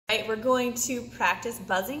All right, we're going to practice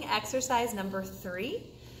buzzing exercise number 3.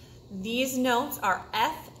 These notes are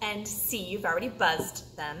F and C. You've already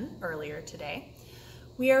buzzed them earlier today.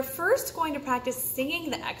 We are first going to practice singing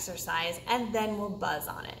the exercise and then we'll buzz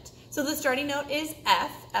on it. So the starting note is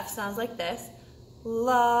F. F sounds like this.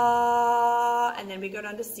 La, and then we go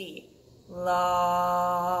down to C.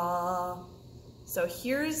 La. So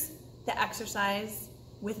here's the exercise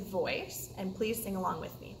with voice, and please sing along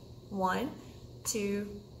with me. 1, 2,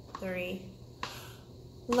 3.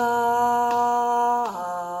 La,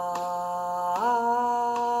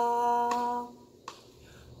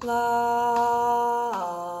 la, la.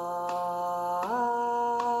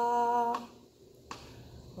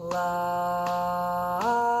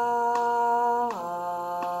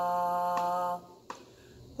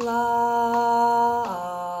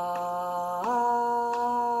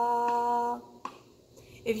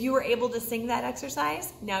 If you were able to sing that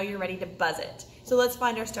exercise, now you're ready to buzz it. So let's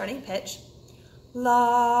find our starting pitch.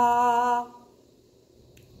 La,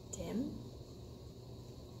 dim.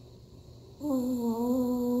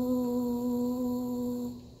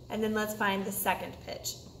 And then let's find the second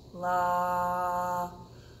pitch. La,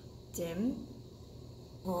 dim.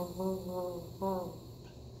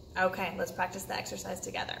 Okay, let's practice the exercise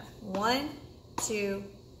together. 1, 2,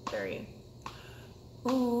 3.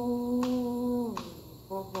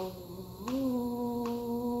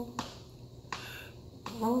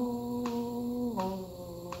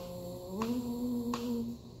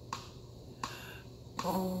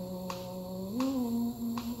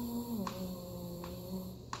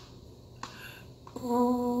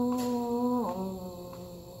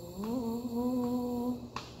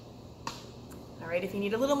 Alright, if you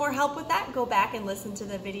need a little more help with that, go back and listen to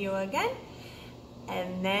the video again,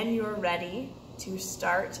 and then you're ready to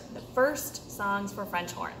start the first songs for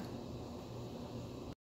French horn.